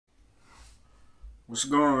What's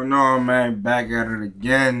going on, man? Back at it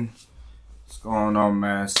again. What's going on,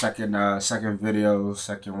 man? Second video,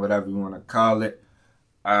 second whatever you want to call it.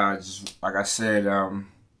 Just like I said,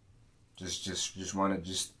 just want to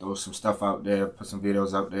just throw some stuff out there, put some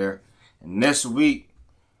videos out there. And this week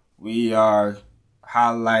we are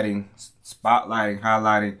spotlighting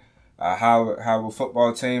Howard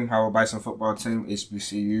football team, Howard Bison football team,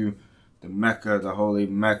 HBCU, the Mecca, the Holy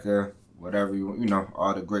Mecca, whatever you know,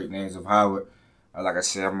 all the great names of Howard. Like I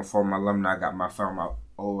said, I'm a former alumni. I got my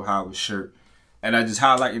old Howard shirt, and I just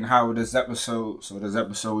highlighting Howard this episode. So this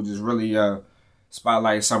episode just really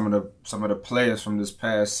spotlight some of the players from this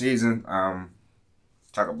past season.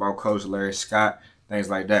 Talk about Coach Larry Scott, things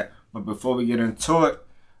like that. But before we get into it,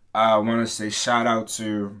 I want to say shout out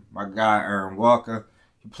to my guy Aaron Walker.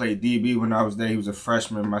 He played DB when I was there. He was a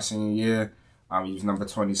freshman my senior year. He was number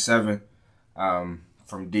 27 from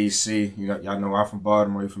DC. Y'all know I'm from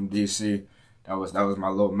Baltimore. He's from DC. That was my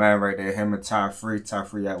little man right there. Him and Ty Free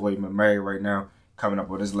at William & Mary right now, coming up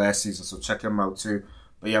with his last season. So check him out too.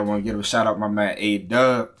 But yeah, I want to give a shout out my man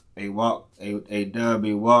A-Dub. A-Walk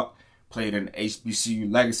played in the HBCU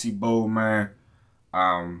Legacy Bowl, man.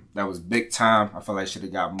 That was big time. I feel like should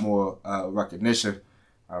have got more recognition.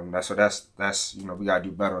 That's we gotta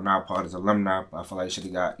do better on our part as alumni. But I feel like he should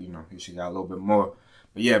have got a little bit more.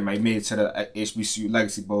 But yeah, man, he made it to the HBCU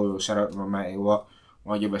Legacy Bowl. Shout out to my man A-Walk. I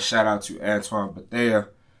want to give a shout out to Antoine Bethea,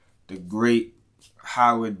 the great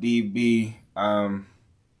Howard DB. Probably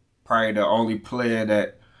the only player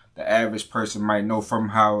that the average person might know from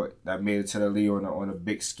Howard that made it to the league on a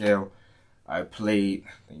big scale. Correct me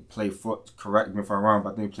if I'm wrong,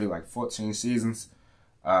 but I think he played like 14 seasons.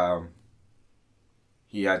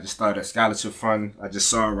 He just started a scholarship fund. I just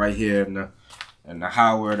saw it right here in the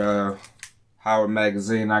Howard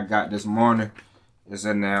magazine I got this morning. It's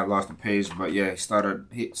in there. I lost the page, but yeah, he started.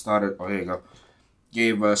 Oh, here you go.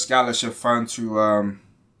 Gave a scholarship fund to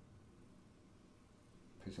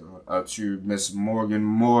Miss Morgan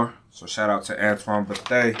Moore. So shout out to Antoine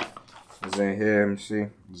Bethea. He's in here. Let me see.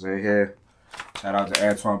 He's in here. Shout out to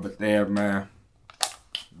Antoine Bethea, man.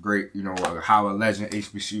 Great, Howard legend,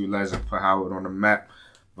 HBCU legend, put Howard on the map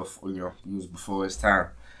before, he was before his time.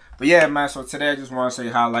 But yeah, man. So today I just want to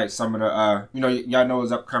highlight some of the, y'all know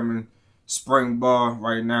his upcoming spring ball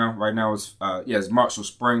right now. Right now it's March, so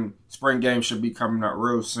spring game should be coming up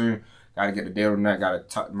real soon. Gotta get the date on that. Gotta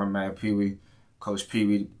talk to my man Coach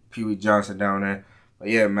Pee Wee Johnson down there. But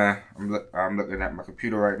yeah, man, I'm looking at my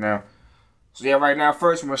computer right now. So yeah, right now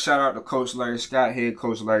first I'm gonna shout out to Coach Larry Scott. Head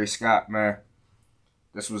Coach Larry Scott, man.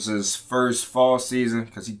 This was his first fall season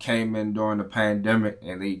because he came in during the pandemic,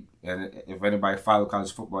 and if anybody followed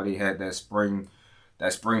college football, they had that spring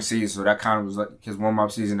season, so that kind of was like his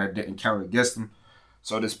warm-up season that didn't count against him.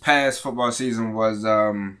 So this past football season was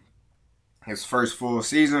his first full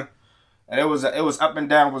season, and it was up and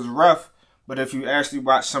down, it was rough. But if you actually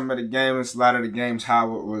watch some of the games, a lot of the games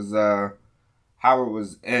Howard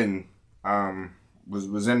was in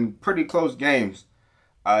pretty close games.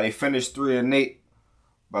 They finished 3-8,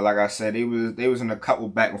 but like I said, they was in a couple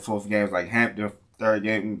back and forth games, like Hampton third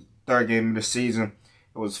game of the season.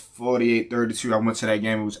 It was 48-32. I went to that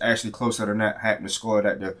game. It was actually closer than that. Happened to score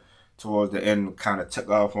towards the end, kind of took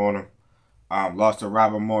off on him. Lost to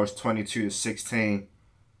Robert Morris 22-16.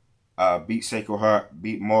 Beat Sacred Heart.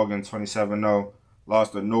 Beat Morgan 27-0.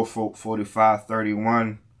 Lost to Norfolk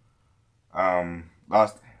 45-31.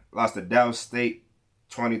 Lost to Dallas State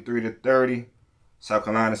 23-30. South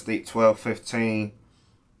Carolina State 12-15.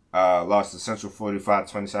 Lost to Central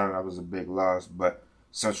 45-27. That was a big loss, but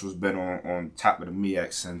Central's been on top of the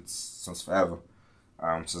MEAC since forever,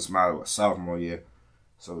 since my sophomore year.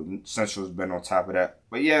 So Central's been on top of that.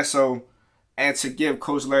 But yeah, and to give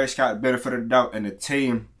Coach Larry Scott the benefit of the doubt and the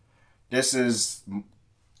team, this is,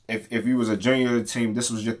 if you was a junior of the team,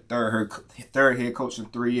 this was your third head coach in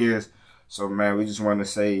 3 years. So man, we just want to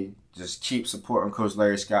say, just keep supporting Coach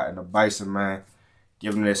Larry Scott and the Bison, man.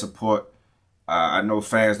 Give them their support. I know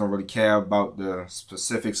fans don't really care about the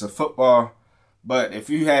specifics of football, but if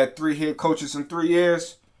you had 3 head coaches in 3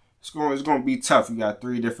 years, it's going to be tough. You got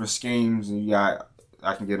 3 different schemes, and I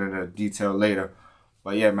can get into detail later.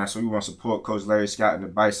 But yeah, man, so we want to support Coach Larry Scott and the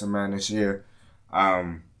Bison, man, this year.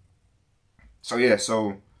 And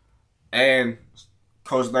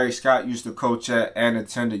Coach Larry Scott used to coach at and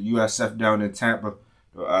attended USF down in Tampa,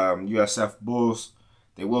 the USF Bulls.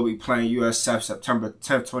 They will be playing USF September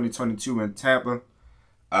 10th, 2022 in Tampa.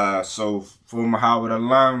 So former Howard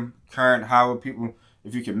alum, current Howard people,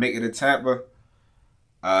 if you can make it to Tampa,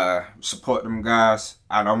 support them guys.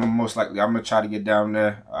 I'm gonna try to get down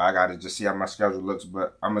there. I gotta just see how my schedule looks,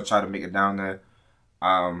 but I'm gonna try to make it down there.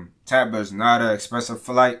 Tampa is not an expensive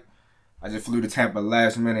flight. I just flew to Tampa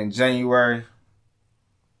last minute in January.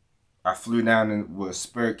 I flew down with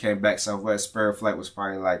Spirit, came back Southwest. Spirit flight was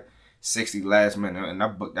probably like $60 last minute, and I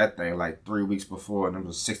booked that thing like 3 weeks before, and it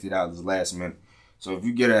was $60 last minute. So if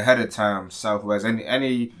you get ahead of time, Southwest,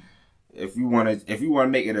 if you want to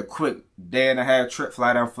make it a quick day and a half trip,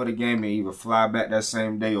 fly down for the game and either fly back that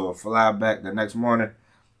same day or fly back the next morning,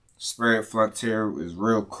 Spirit Frontier is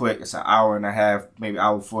real quick. It's an hour and a half, maybe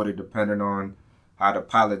hour 40, depending on how the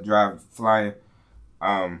pilot drive flying.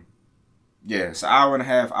 Yeah, it's an hour and a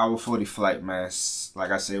half, hour 40 flight, man. Like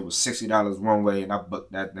I said, it was $60 one way, and I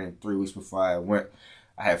booked that thing 3 weeks before I went.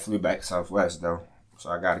 I had flew back Southwest though, so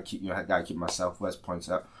I gotta keep my Southwest points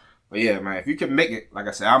up. But yeah, man, if you can make it, like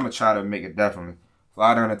I said, I'm gonna try to make it definitely.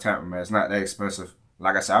 Fly down to Tampa, man. It's not that expensive.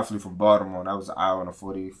 Like I said, I flew from Baltimore. That was an hour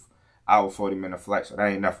 40-minute flight, so that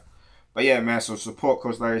ain't nothing. But yeah, man. So support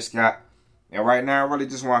Coach Larry Scott. And right now, I really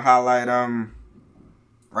just want to highlight.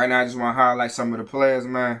 Right now, I just want to highlight some of the players,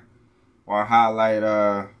 man. Want to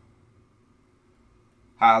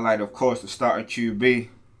highlight, of course, the starting QB.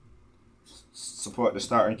 Support the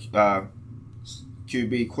starting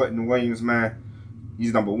QB, Quinton Williams, man.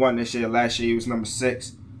 He's number 1 this year. Last year he was number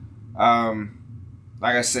 6. Like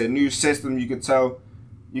I said, new system. You can tell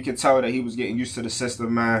that he was getting used to the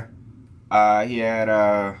system, man. He had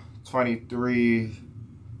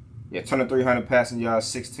 2,300 passing yards,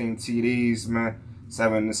 16 TDs, man,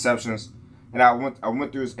 7 interceptions. And I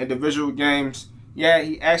went through his individual games. Yeah,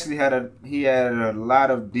 he actually had a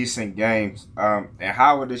lot of decent games. And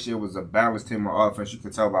Howard this year was a balanced team on offense. You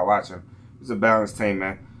could tell by watching. It was a balanced team,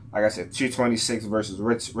 man. Like I said, 226 versus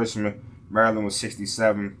Richmond. Maryland was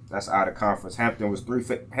 67. That's out of conference. Hampton was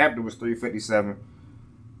 357.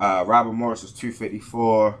 Robert Morris was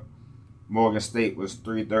 254. Morgan State was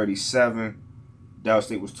 337. Dell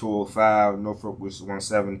State was 205. Norfolk was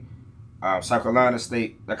 170. South Carolina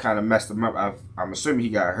State, that kind of messed him up. I'm assuming he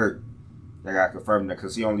got hurt. They got confirmed that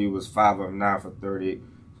because he only was 5 of 9 for 38.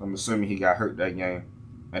 So I'm assuming he got hurt that game.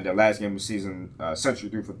 And the last game of the season, Century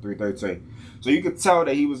threw for 313. So you could tell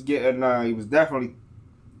that he was getting, he was definitely,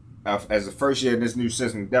 as a first year in this new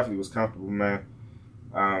system, definitely was comfortable, man.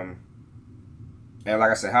 And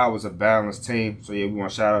like I said, Howard was a balanced team. So yeah, we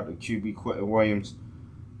want to shout out to QB Quinton Williams.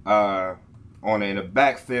 In the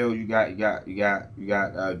backfield, you got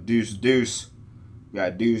Deuce. You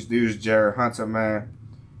got Deuce, Jared Hunter, man.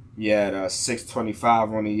 He had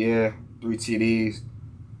 625 on the year, 3 TDs.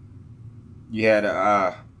 You had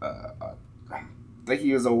I think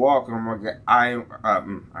he was a walker.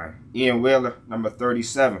 Ian Wheeler, number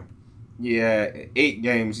 37. He had 8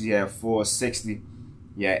 games. He had 460.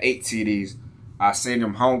 He had 8 TDs. I seen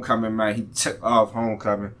him homecoming, man. He took off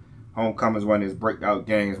homecoming. Homecoming's one of his breakout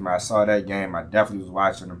games, man. I saw that game. I definitely was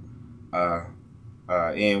watching him.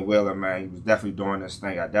 Ian Wheeler, man, he was definitely doing this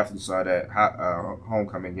thing. I definitely saw that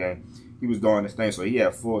homecoming game. He was doing this thing. So he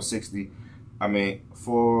had 460.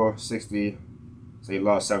 So he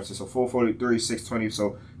lost 70. So 443, 620.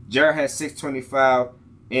 So Jared had 625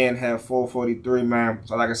 and had 443, man.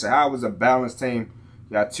 So like I said, I was a balanced team.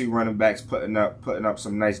 You got 2 running backs putting up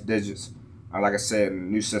some nice digits. Like I said, in the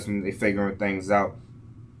new system, they figuring things out.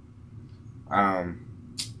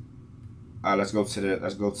 Let's go to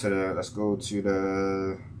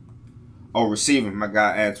the receiving. My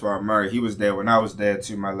guy Antoine Murray, he was there when I was there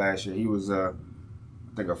too. My last year, he was I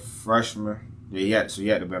think a freshman. Yeah, he had to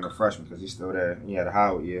have been a freshman because he's still there. He had a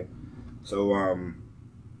Howard year. So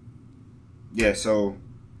so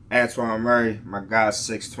Antoine Murray, my guy,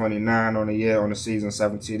 629 on the year, on the season,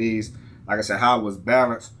 7 TDs. Like I said, Howard was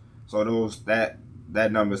balanced. So that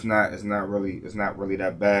number is not really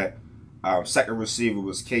that bad. Second receiver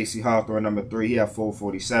was Casey Hawthorne, number 3. He had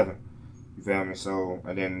 447. You feel me? So,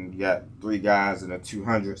 and then you got 3 guys in the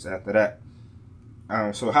 200s after that.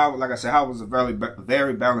 So Howard, like I said, Howard was a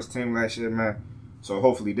very balanced team last year, man. So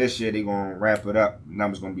hopefully this year they're gonna ramp it up. The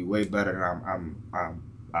numbers gonna be way better than I'm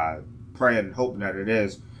praying and hoping that it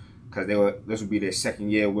is, because this will be their second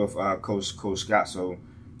year with Coach Scott. So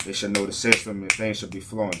they should know the system and things should be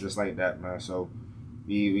flowing just like that, man. So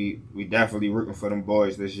we definitely rooting for them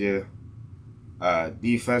boys this year.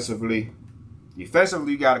 Defensively, you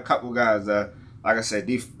got a couple guys. Like I said,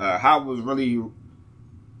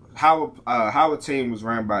 Howard team was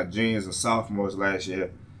ran by juniors and sophomores last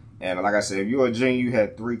year. And like I said, if you're a junior, you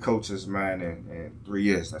had 3 coaches, man, in 3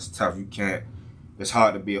 years. That's tough. It's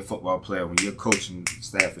hard to be a football player when your coaching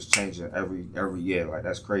staff is changing every year. Like,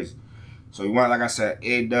 that's crazy. So like I said,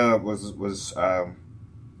 A-Dub was a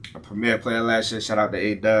premier player last year. Shout out to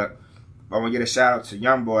A-Dub. But I want to get a shout out to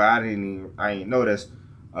young boy. I didn't know this.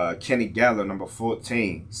 Kenny Gallop, number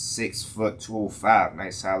 14, 6 foot 205,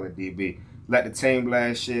 nice solid DB. Led the team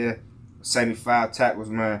last year, 75 tackles,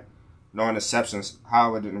 man. No interceptions.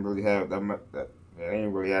 Howard didn't really have they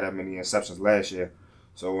didn't really have that many interceptions last year.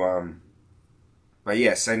 So but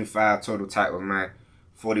yeah, 75 total tackles, man.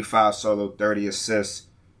 45 solo, 30 assists.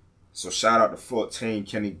 So shout out to 14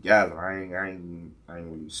 Kenny Gallop. I ain't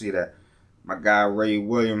really see that. My guy Ray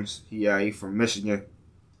Williams, he from Michigan.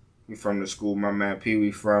 He from the school my man Pee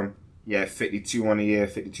Wee from. He had 52 on the year,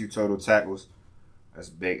 52 total tackles. That's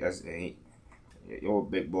big. You're a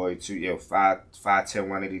big boy too. Yo, 5'10",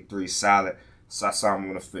 183, solid. So I saw him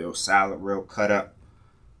on the field, solid, real cut up.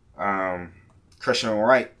 Christian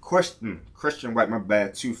White, my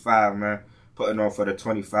bad, 2'5", man. Putting on for the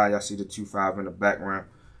 25. Y'all see the 2'5" in the background.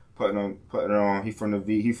 Putting it on. He from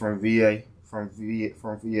VA.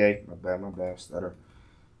 My bad, stutter.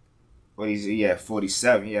 But he had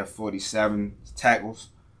 47. He had 47 tackles.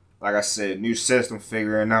 Like I said, new system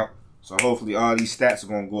figuring out. So hopefully all these stats are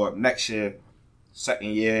gonna go up next year. Second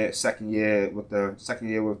year with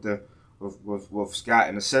Scott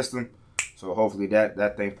in the system. So hopefully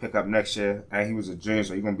that thing pick up next year. And he was a junior,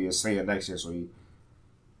 so he's gonna be a senior next year. So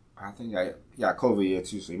I think he got COVID year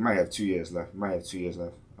too, so he might have 2 years left.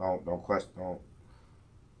 Don't question.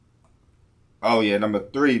 Oh yeah, number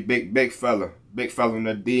 3, big fella in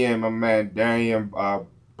the DM, my man Darren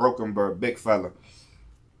Brokenburr, big fella.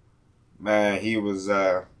 Man, he was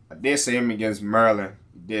I did see him against Maryland.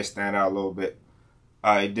 He did stand out a little bit.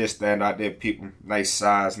 He did stand out there, people. Nice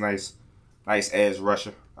size, nice edge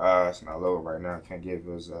rusher. It's not low right now. I can't give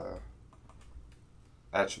his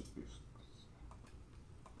attributes.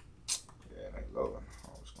 Yeah, it ain't low.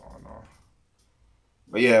 What's going on?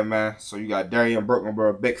 But yeah, man. So you got Darren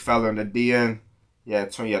Brokenburr, big fella in the DN. Yeah,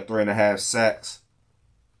 3.5 sacks.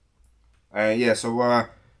 And yeah, so I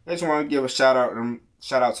just want to give a shout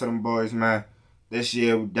out to them boys, man. This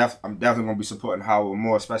year, I'm definitely gonna be supporting Howard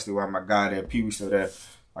more, especially while my guy there, Pee Wee, still there.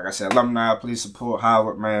 Like I said, alumni, please support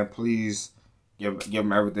Howard, man. Please give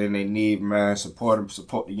them everything they need, man. Support them,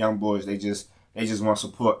 support the young boys. They just want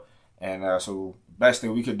support. And so best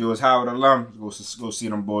thing we could do as Howard alum, go see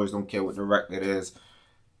them boys. Don't care what the record it is.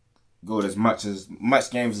 Go to as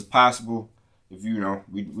much games as possible. If we know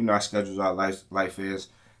our schedules, our life is.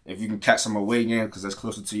 If you can catch some away games, because that's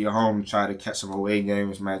closer to your home, try to catch some away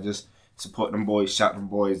games, man. Just support them boys, shout them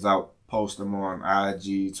boys out, post them on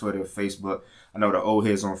IG, Twitter, Facebook. I know the old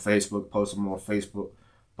heads on Facebook, post them on Facebook,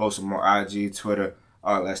 post them on IG, Twitter,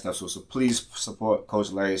 all that stuff. So please support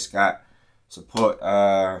Coach Larry Scott, support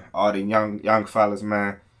all the young fellas,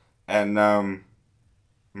 man. And I'm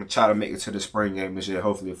gonna try to make it to the spring game this year.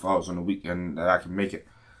 Hopefully it falls on the weekend that I can make it.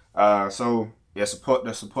 So yeah, support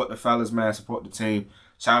the fellas, man. Support the team.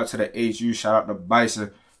 Shout out to the HU. Shout out to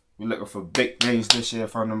Bison. We're looking for big things this year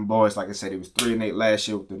from them boys. Like I said, it was 3-8 last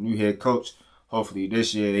year with the new head coach. Hopefully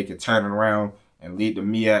this year they can turn it around and lead the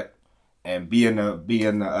MEAC and be in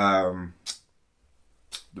the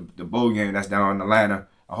bowl game that's down in Atlanta.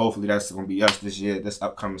 And hopefully that's gonna be us this year, this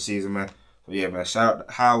upcoming season, man. So yeah, man. Shout out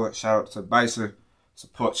to Howard. Shout out to Bison.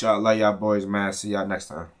 Support y'all. Love y'all boys, man. See y'all next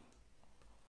time.